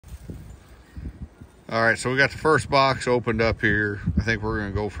All right, so we got the first box opened up here. I think we're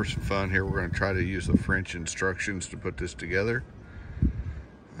gonna go for some fun here. We're gonna try to use the French instructions to put this together.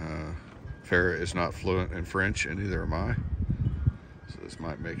 Farrah is not fluent in French, and neither am I. So this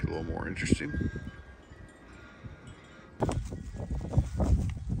might make it a little more interesting.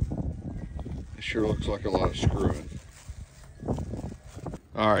 It sure looks like a lot of screwing.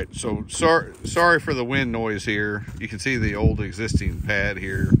 All right, so sorry for the wind noise here. You can see the old existing pad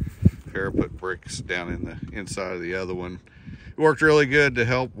here. Farrah put bricks down in the inside of the other one. It worked really good to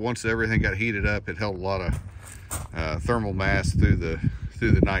help once everything got heated up. It held a lot of thermal mass through the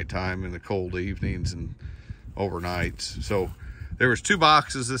nighttime and the cold evenings and overnights. So there was 2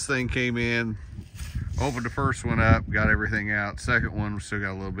 boxes this thing came in. Opened the first one up, got everything out. Second one, we still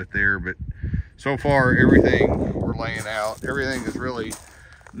got a little bit there, but so far everything we're laying out, everything is really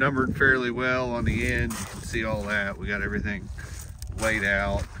numbered fairly well on the end. You can see all that. We got everything laid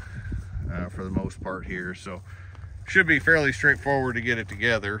out for the most part here, so should be fairly straightforward to get it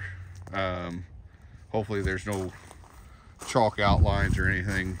together. Hopefully there's no chalk outlines or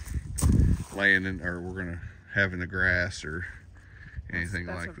anything laying in, or we're gonna have in the grass or anything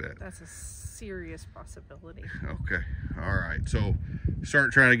like that. That's a serious possibility. Okay, all right, so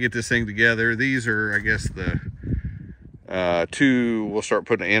start trying to get this thing together. These are, I guess, the 2 we'll start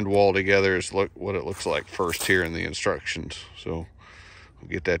putting the end wall together is what it looks like first here in the instructions. So we'll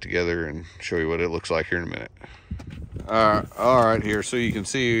get that together and show you what it looks like here in a minute. All right, here, so you can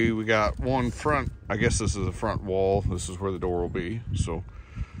see we got one front, I guess this is the front wall. This is where the door will be. So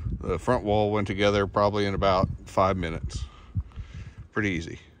the front wall went together probably in about 5 minutes. Pretty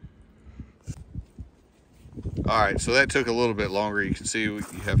easy. All right, so that took a little bit longer. You can see you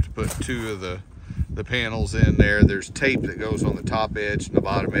have to put 2 of the panels in there. There's tape that goes on the top edge and the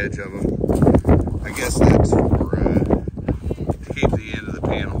bottom edge of them. I guess that's for to keep the end of the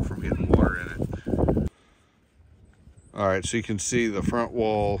panel from getting water in it. All right, so you can see the front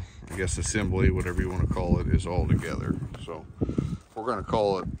wall, I guess assembly, whatever you want to call it, is all together. So we're going to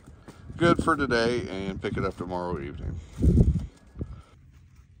call it good for today and pick it up tomorrow evening.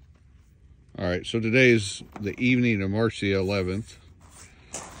 All right, so today's the evening of March the 11th.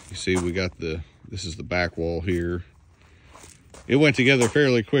 You see we got this is the back wall here. It went together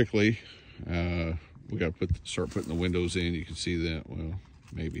fairly quickly. We got to start putting the windows in. You can see that, well,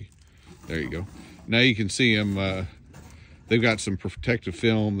 maybe. There you go. Now you can see them. They've got some protective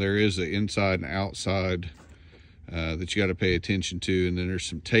film. There is an inside and outside that you got to pay attention to, and then there's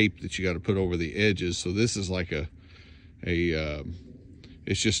some tape that you got to put over the edges. So this is like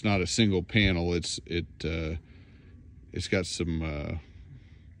it's just not a single panel. It's got some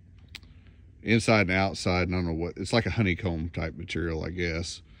inside and outside, and I don't know what, it's like a honeycomb type material, I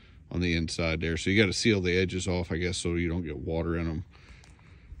guess, on the inside there. So you got to seal the edges off, I guess, so you don't get water in them.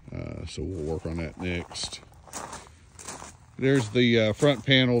 So we'll work on that next. There's the front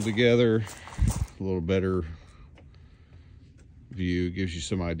panel together. A little better view, gives you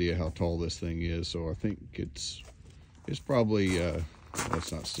some idea how tall this thing is. So I think it's probably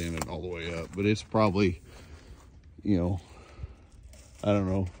that's not standing all the way up, but it's probably, you know, I don't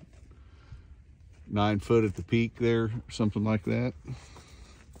know, 9 foot at the peak there, something like that.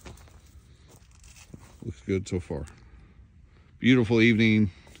 Looks good so far. Beautiful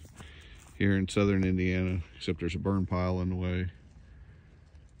evening here in southern Indiana, except there's a burn pile in the way.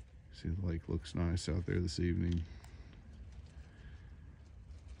 See, the lake looks nice out there this evening.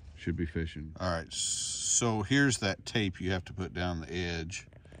 Should be fishing. All right, so here's that tape you have to put down the edge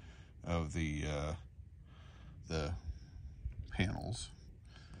of the panels.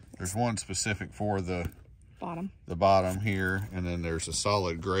 There's one specific for the bottom here, and then there's a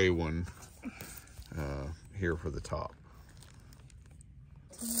solid gray one here for the top.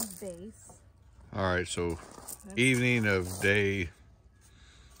 Base. All right, so evening of day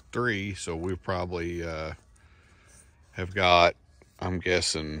 3, so we probably have got, I'm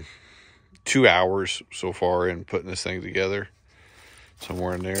guessing, 2 hours so far in putting this thing together,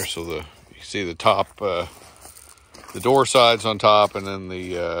 somewhere in there. So you see the top, the door side's on top, and then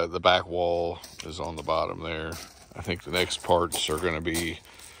the back wall is on the bottom there. I think the next parts are going to be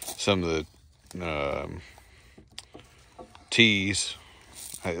some of the T's.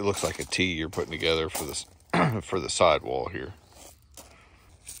 It looks like a T you're putting together for this for the sidewall here.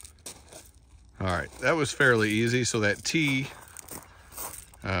 All right, that was fairly easy. So that T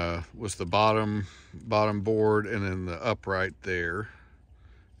was the bottom board, and then the upright there,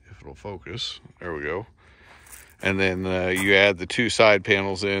 if it'll focus. There we go. And then you add the 2 side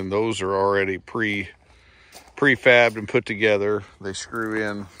panels in. Those are already prefabbed and put together. They screw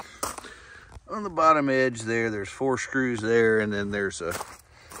in on the bottom edge there. There's 4 screws there, and then there's a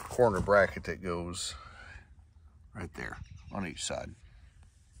corner bracket that goes right there on each side.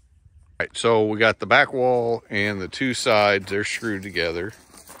 All right, so we got the back wall and the two sides, they're screwed together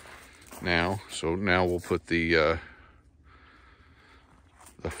now. So now we'll put the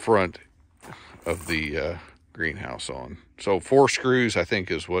front of the greenhouse on. So 4 screws, I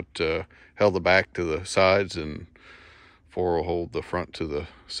think, is what held the back to the sides, and 4 will hold the front to the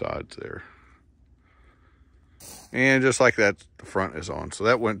sides there. And just like that, the front is on. So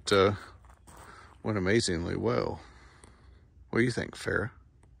that went amazingly well. What do you think, Farrah?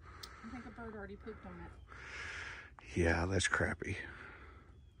 I think a bird already pooped on it. Yeah, that's crappy.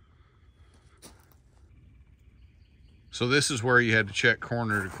 So this is where you had to check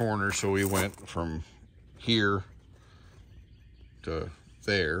corner to corner. So we went from here to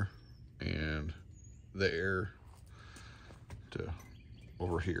there and there to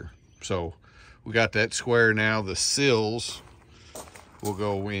over here. So we got that square now. The sills will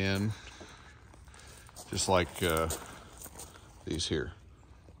go in just like these here.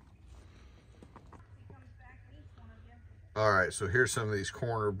 All right, so here's some of these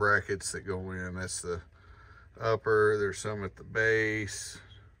corner brackets that go in. That's the upper, there's some at the base,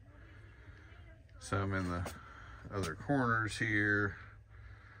 some in the other corners here,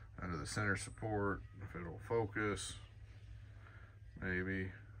 under the center support, if it'll focus,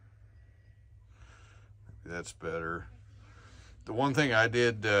 maybe that's better. The one thing I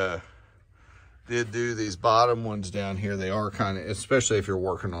did do, these bottom ones down here, they are kind of, especially if you're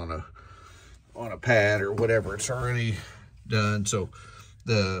working on a pad or whatever, it's already done. So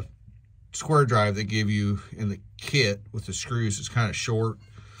the square drive they give you in the kit with the screws is kind of short,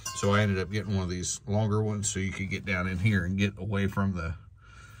 so I ended up getting one of these longer ones so you could get down in here and get away from the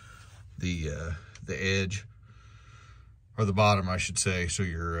edge, or the bottom, I should say, so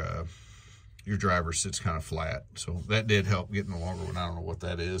your driver sits kind of flat. So that did help getting the longer one. I don't know what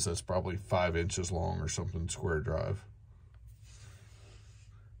that is. That's probably 5 inches long or something, square drive.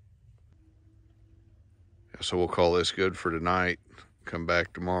 So we'll call this good for tonight. Come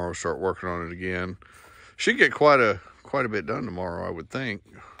back tomorrow, start working on it again. Should get quite a bit done tomorrow, I would think.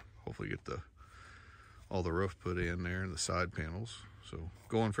 Hopefully get all the roof put in there and the side panels. So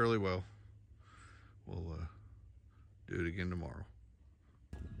going fairly well. We'll do it again tomorrow.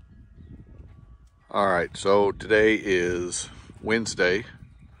 All right, so today is Wednesday.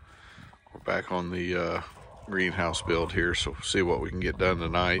 We're back on the greenhouse build here, so see what we can get done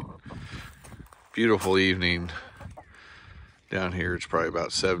tonight. Beautiful evening down here. It's probably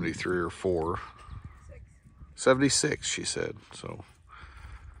about 73 or 4. 76, she said. So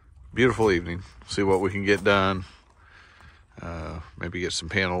beautiful evening. See what we can get done. Maybe get some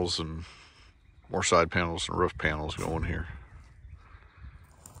panels and more side panels and roof panels going here.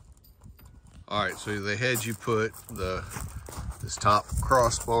 All right, so they had you put this top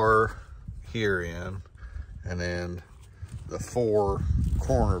crossbar here in, and then the 4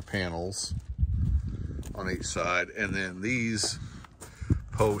 corner panels on each side, and then these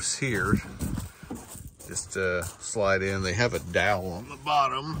posts here just slide in. They have a dowel on the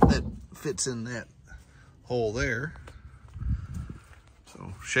bottom that fits in that hole there.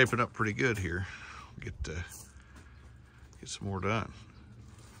 So shaping up pretty good here. Get some more done.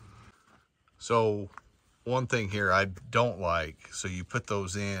 So one thing here I don't like, so you put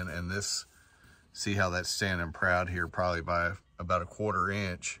those in, and this, see how that's standing proud here, probably by about a 1/4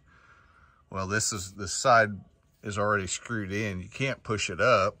 inch. Well, this side is already screwed in. You can't push it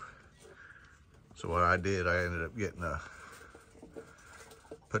up. So what I did, I ended up getting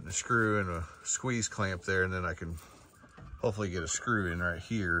putting a screw and a squeeze clamp there, and then I can hopefully get a screw in right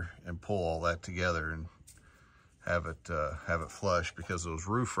here and pull all that together and have it flush, because those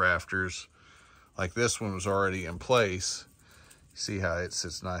roof rafters, like this one, was already in place. You see how it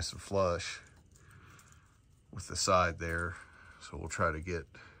sits nice and flush with the side there. So we'll try to get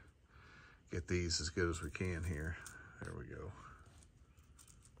these as good as we can here. There we go.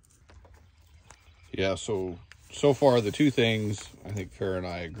 Yeah, so far the 2 things I think Farrah and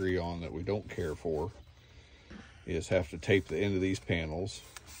I agree on that we don't care for is have to tape the end of these panels,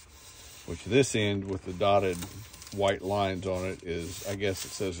 which this end with the dotted white lines on it is, I guess it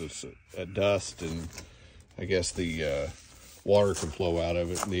says it's a dust, and I guess the water can flow out of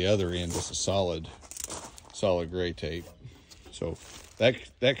it, and the other end is a solid gray tape. So that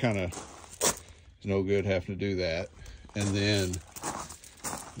kind of is no good having to do that. And then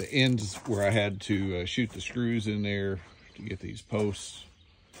the ends where I had to shoot the screws in there to get these posts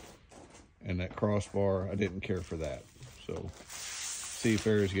and that crossbar, I didn't care for that. So see,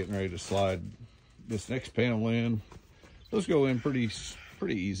 Farrah's getting ready to slide this next panel in. Those go in pretty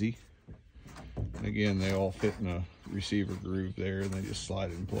easy. Again, they all fit in a receiver groove there, and they just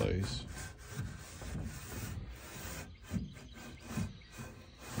slide in place.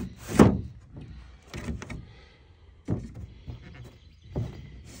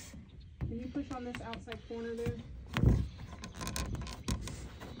 Can you push on this outside corner there?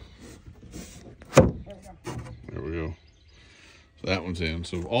 There we go. So that one's in.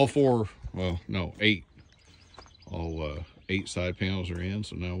 So all four, well, no, 8. All 8 side panels are in.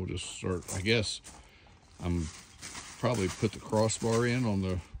 So now we'll just start. I guess I'm probably put the crossbar in on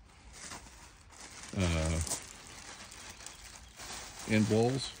the end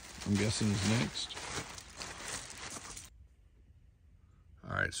walls. I'm guessing is next.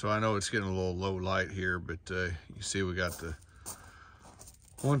 All right, so I know it's getting a little low light here, but you see we got the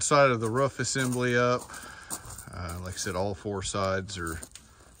one side of the roof assembly up. Like I said, all 4 sides are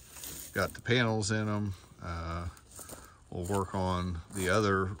got the panels in them. We'll work on the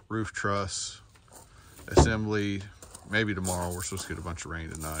other roof truss assembly maybe tomorrow. We're supposed to get a bunch of rain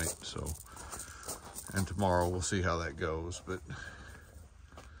tonight, so, and tomorrow we'll see how that goes. But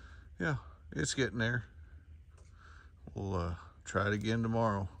yeah, it's getting there. We'll try it again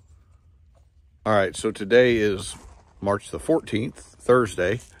tomorrow. All right, so today is March the 14th,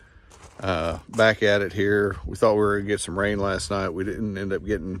 Thursday. Back at it here. We thought we were gonna get some rain last night. We didn't end up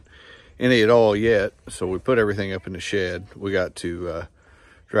getting any at all yet, so we put everything up in the shed. We got to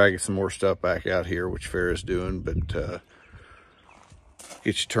drag some more stuff back out here, which Farrah's doing, but get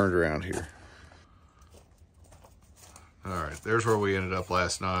you turned around here. All right, there's where we ended up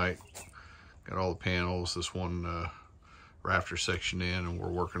last night. Got all the panels, this one rafter section in, and we're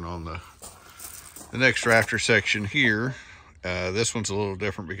working on the next rafter section here. This one's a little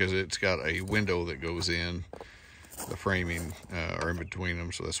different because it's got a window that goes in. The framing are in between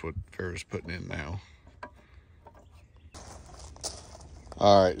them, so that's what Farrah's putting in now.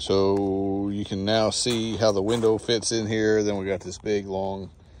 All right, so you can now see how the window fits in here. Then we got this big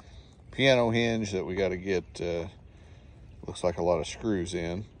long piano hinge that we got to get, looks like a lot of screws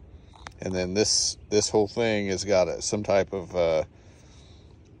in. And then this whole thing has got some type of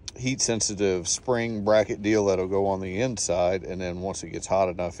heat sensitive spring bracket deal that'll go on the inside, and then once it gets hot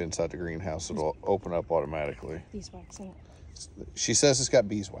enough inside the greenhouse, it'll open up automatically. Beeswax in it. She says it's got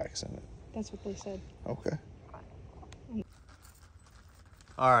beeswax in it. That's what they said. Okay.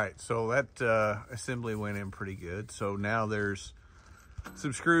 All right, so that assembly went in pretty good. So now there's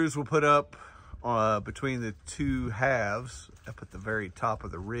some screws we'll put up between the 2 halves up at the very top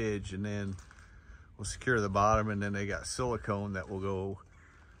of the ridge, and then we'll secure the bottom, and then they got silicone that will go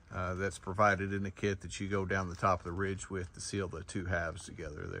that's provided in the kit that you go down the top of the ridge with to seal the 2 halves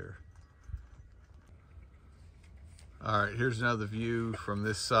together there. All right, here's another view from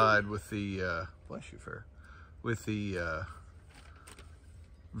this side with the, bless you, Farrah, with the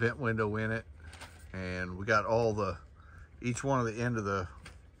vent window in it. And we got all each one of the end of the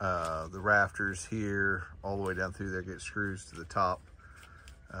rafters here, all the way down through there, get screws to the top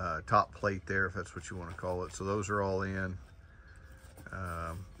plate there, if that's what you want to call it. So those are all in.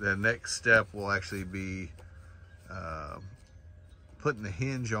 The next step will actually be putting the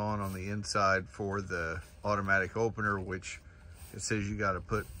hinge on the inside for the automatic opener, which it says you got to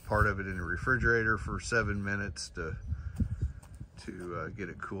put part of it in the refrigerator for 7 minutes to get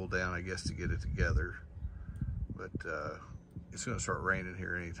it cooled down, I guess, to get it together. But it's going to start raining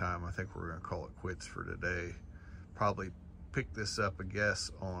here anytime. I think we're going to call it quits for today. Probably pick this up, I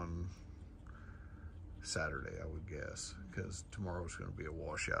guess, on Saturday, I would guess, because tomorrow's going to be a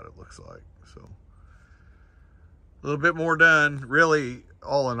washout, it looks like. So a little bit more done. Really,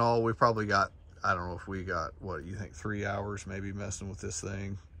 all in all, we probably got, I don't know if we got, what you think, 3 hours maybe messing with this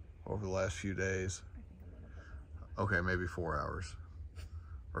thing over the last few days. Okay, maybe 4 hours,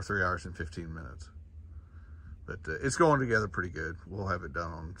 or 3 hours and 15 minutes. But it's going together pretty good. We'll have it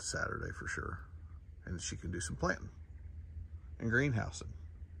done on Saturday for sure. And she can do some planting and greenhousing.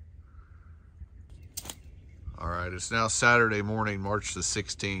 All right, it's now Saturday morning, March the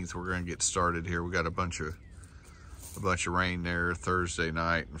 16th. We're gonna get started here. We got a bunch of rain there Thursday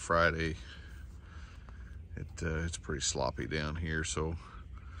night and Friday. It's pretty sloppy down here, so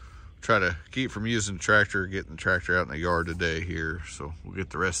try to keep from using the tractor, getting the tractor out in the yard today here. So we'll get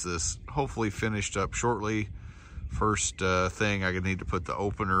the rest of this hopefully finished up shortly. First thing, I need to put the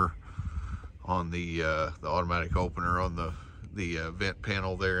opener on the automatic opener on the vent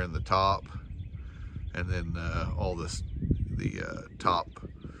panel there in the top, and then all the top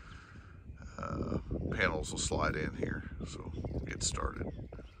panels will slide in here. So we'll get started.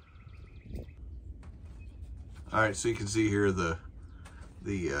 All right, so you can see here the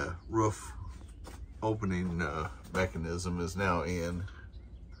roof opening mechanism is now in.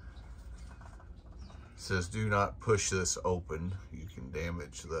 says do not push this open. You can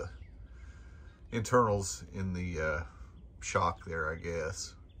damage the internals in the shock there, I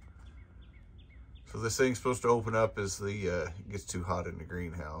guess. So this thing's supposed to open up as the it gets too hot in the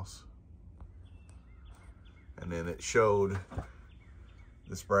greenhouse. And then it showed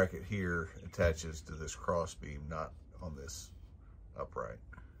this bracket here attaches to this cross beam, not on this upright.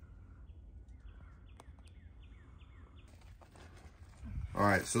 All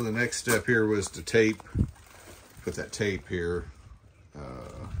right, so the next step here was to tape, put that tape here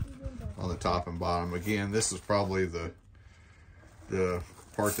on the top and bottom. Again, this is probably the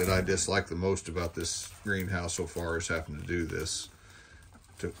part that I dislike the most about this greenhouse so far, is having to do this.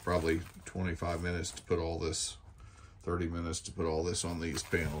 It took probably 25 minutes to put all this, 30 minutes to put all this on these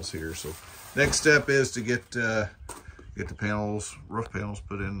panels here. So next step is to get the panels, roof panels,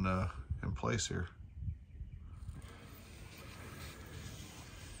 put in place here.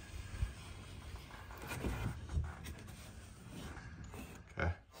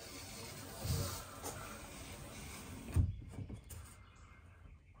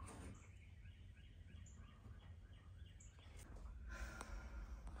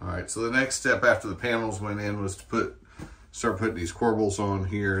 All right, so the next step after the panels went in was to start putting these corbels on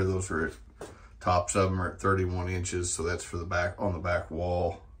here. Those are at, tops of them are at 31 inches, so that's for the back, on the back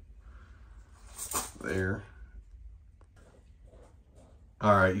wall there.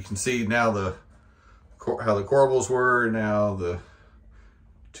 All right, you can see now how the corbels were. Now the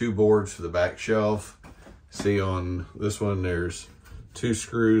two boards for the back shelf. See on this one, there's 2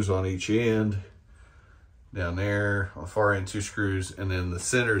 screws on each end. Down there on the far end, 2 screws, and then the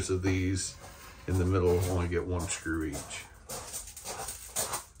centers of these in the middle only get 1 screw each.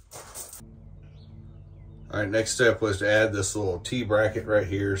 All right, next step was to add this little T bracket right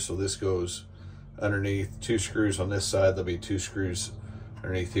here. So this goes underneath, 2 screws on this side. There'll be 2 screws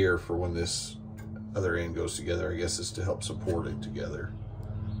underneath here for when this other end goes together. I guess it's to help support it together.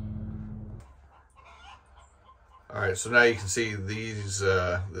 All right, so now you can see these,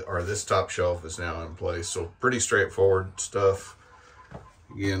 this top shelf is now in place. So pretty straightforward stuff.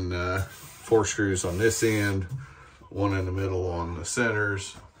 Again, 4 screws on this end, 1 in the middle on the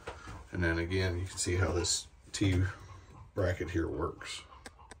centers. And then again, you can see how this T bracket here works.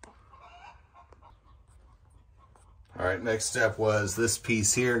 All right, next step was this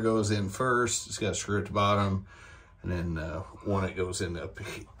piece here goes in first. It's got a screw at the bottom. And then one that goes in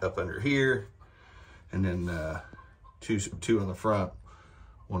up under here. And then two on the front,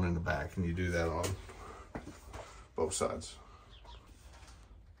 1 in the back, and you do that on both sides.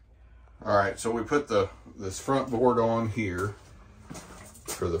 All right, so we put this front board on here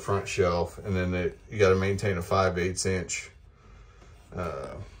for the front shelf, and then you got to maintain a 5/8 inch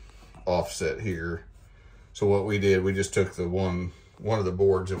offset here. So what we did, we just took the one of the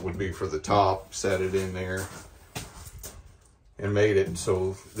boards that would be for the top, set it in there, and made it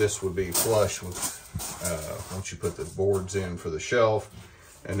so this would be flush with once you put the boards in for the shelf.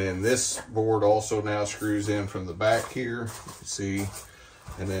 And then this board also now screws in from the back here, you can see,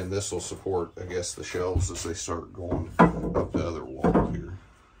 and then this will support, I guess, the shelves as they start going up the other wall here.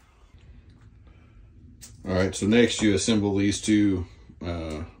 All right, so next you assemble these 2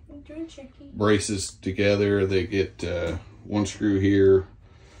 braces together. They get 1 screw here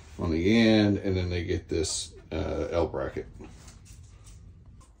on the end, and then they get this L bracket.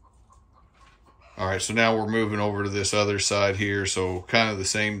 All right, so now we're moving over to this other side here. So kind of the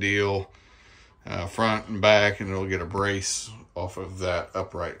same deal, front and back, and it'll get a brace off of that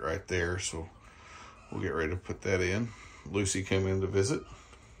upright right there. So we'll get ready to put that in. Lucy came in to visit.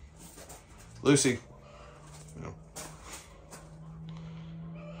 Lucy. No.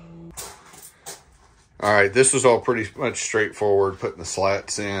 All right, this was all pretty much straightforward, putting the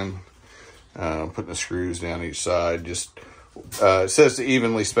slats in, putting the screws down each side. Just it says to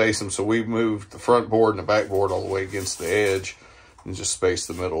evenly space them, so we moved the front board and the back board all the way against the edge and just spaced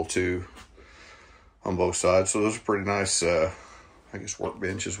the middle too on both sides. So those are pretty nice, I guess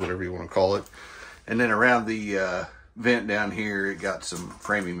workbenches, whatever you want to call it. And then around the vent down here, it got some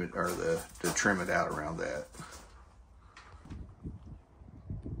framing, or to trim it out around that.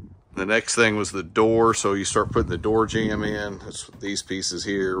 The next thing was the door. So you start putting the door jamb in. That's these pieces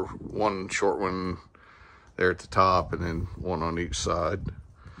here, 1 short one there at the top, and then 1 on each side.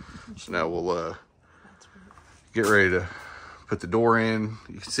 So now we'll get ready to put the door in.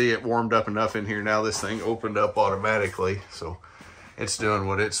 You can see it warmed up enough in here now. This thing opened up automatically, so it's doing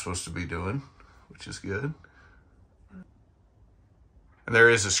what it's supposed to be doing, which is good. And there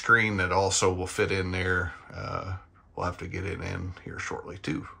is a screen that also will fit in there. We'll have to get it in here shortly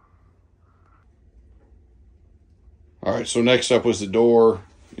too. All right, so next up was the door.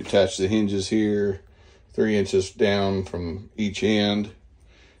 You attach the hinges here, 3 inches down from each end,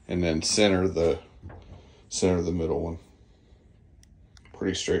 and then center the middle one.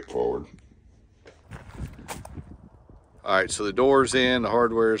 Pretty straightforward. All right, so the door's in, the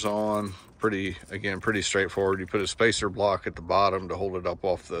hardware's on. Pretty straightforward. You put a spacer block at the bottom to hold it up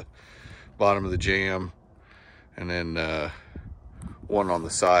off the bottom of the jamb, and then one on the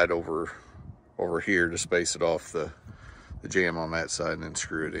side over here to space it off the jamb on that side, and then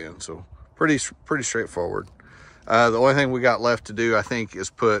screw it in. So pretty straightforward. The only thing we got left to do, I think, is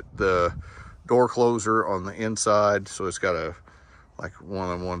put the door closer on the inside. So it's got a, like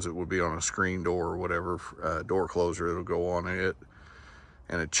one of the ones that would be on a screen door or whatever, door closer that'll go on it,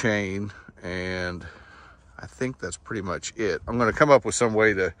 and a chain. And I think that's pretty much it. I'm going to come up with some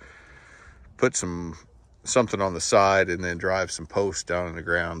way to put something on the side and then drive some posts down in the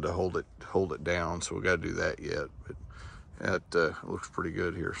ground to hold it down. So we got to do that yet, but that looks pretty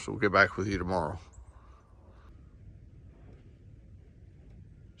good here. So we'll get back with you tomorrow.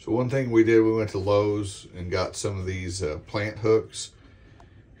 So one thing we did, we went to Lowe's and got some of these plant hooks.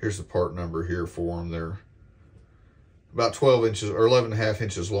 Here's the part number here for them. They're about 12 inches or 11.5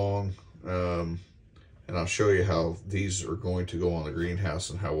 inches long. And I'll show you how these are going to go on the greenhouse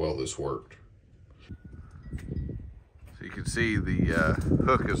and how well this worked. So you can see the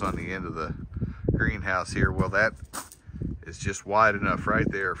hook is on the end of the greenhouse here. Well, that is just wide enough right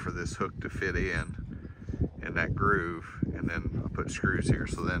there for this hook to fit in that groove. And then I'll put screws here.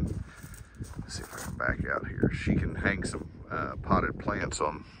 So then, let's see if I can back out here. She can hang some potted plants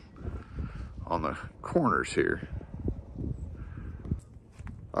on the corners here.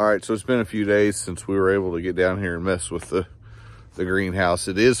 All right, so it's been a few days since we were able to get down here and mess with the greenhouse.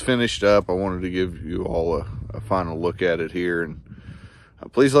 It is finished up. I wanted to give you all a final look at it here. And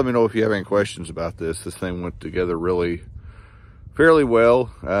please let me know if you have any questions about this. This thing went together fairly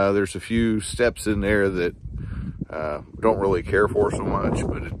well. There's a few steps in there that don't really care for so much,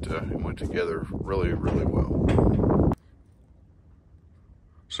 but it went together really well.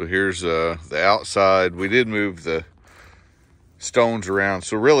 So here's the outside. We did move the stones around,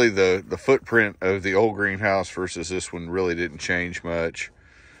 so really the footprint of the old greenhouse versus this one really didn't change much.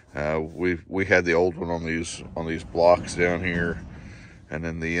 We had the old one on these blocks down here, and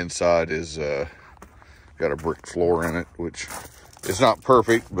then the inside is got a brick floor in it, which is not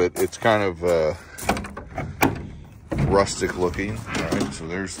perfect, but it's kind of rustic looking. All right, so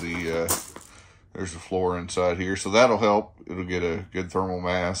there's the floor inside here, so that'll help. It'll get a good thermal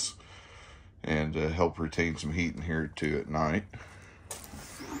mass and help retain some heat in here too at night.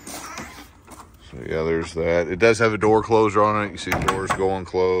 So yeah, there's that. It does have a door closer on it. You see the doors go and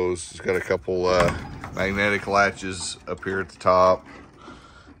close. It's got a couple magnetic latches up here at the top,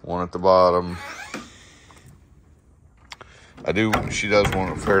 one at the bottom.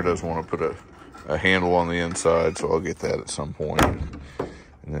 Fair does want to put a handle on the inside, so I'll get that at some point.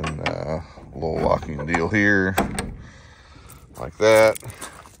 And then a little locking deal here, like that.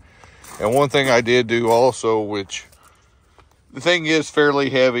 And one thing I did do also, which the thing is fairly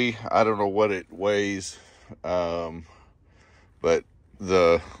heavy. I don't know what it weighs, but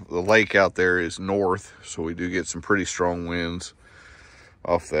the lake out there is north, so we do get some pretty strong winds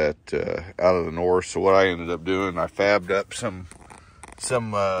off that out of the north. So what I ended up doing, I fabbed up some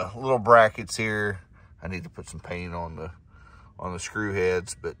little brackets here. I need to put some paint on the screw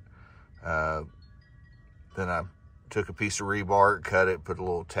heads, but then I took a piece of rebar, cut it, put a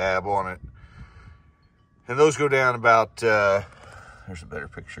little tab on it, and those go down about there's a better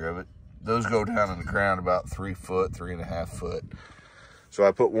picture of it. Those go down in the ground about 3 foot, 3.5 foot. So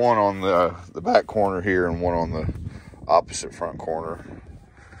I put one on the back corner here and one on the opposite front corner,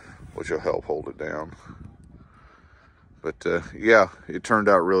 which will help hold it down. But yeah, it turned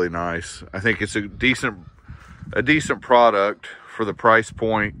out really nice. I think it's a decent product for the price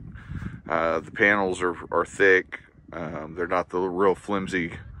point. The panels are thick. They're not the real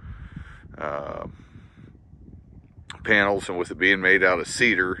flimsy panels, and with it being made out of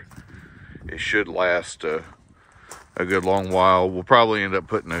cedar, it should last a good long while. We'll probably end up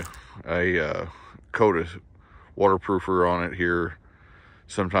putting a coat of waterproofer on it here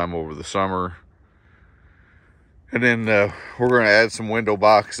sometime over the summer. And then we're going to add some window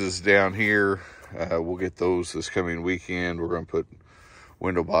boxes down here. We'll get those this coming weekend. We're going to put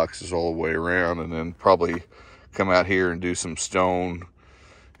window boxes all the way around, and then probably come out here and do some stone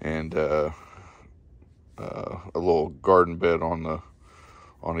and a little garden bed on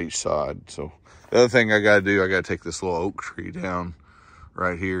each side. So the other thing I got to do, I got to take this little oak tree down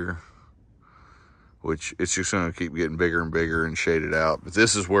right here, which it's just going to keep getting bigger and bigger and shade it out. But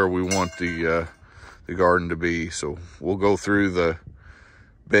this is where we want the garden to be. So we'll go through the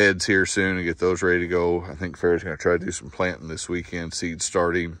beds here soon and get those ready to go. I think Farrah's going to try to do some planting this weekend, seed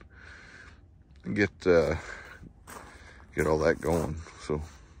starting, and get all that going. So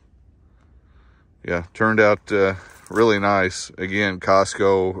yeah, turned out really nice. Again,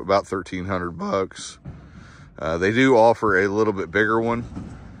 Costco, about $1,300. They do offer a little bit bigger one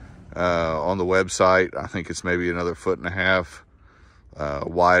on the website. I think it's maybe another 1.5 feet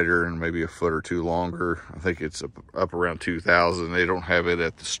wider and maybe a foot or two longer. I think it's up around $2,000. They don't have it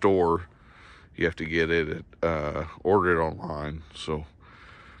at the store. You have to get it at, order it online. So,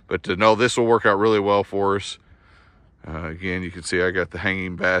 but no, this will work out really well for us. Again, you can see I got the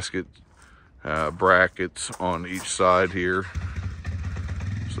hanging basket brackets on each side here,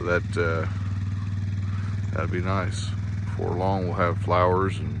 so that that'd be nice. Before long, we'll have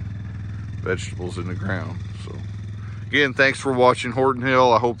flowers and vegetables in the ground. So again, thanks for watching Horton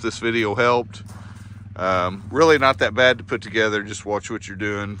Hill. I hope this video helped. Really not that bad to put together. Just watch what you're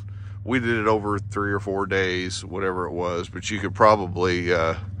doing. We did it over 3 or 4 days, whatever it was, but you could probably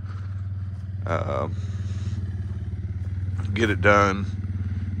get it done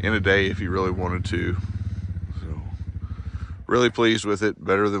in a day if you really wanted to. So really pleased with it.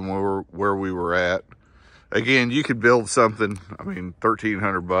 Better than where we were at. Again, you could build something. I mean,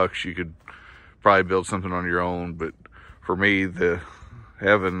 $1,300, you could probably build something on your own, but for me,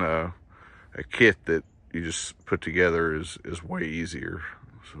 having a kit that you just put together is way easier.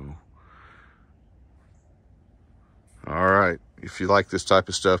 So all right, if you like this type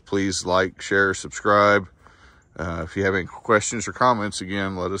of stuff, please like, share, subscribe. If you have any questions or comments,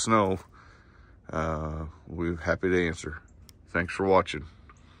 again, let us know. We're happy to answer. Thanks for watching.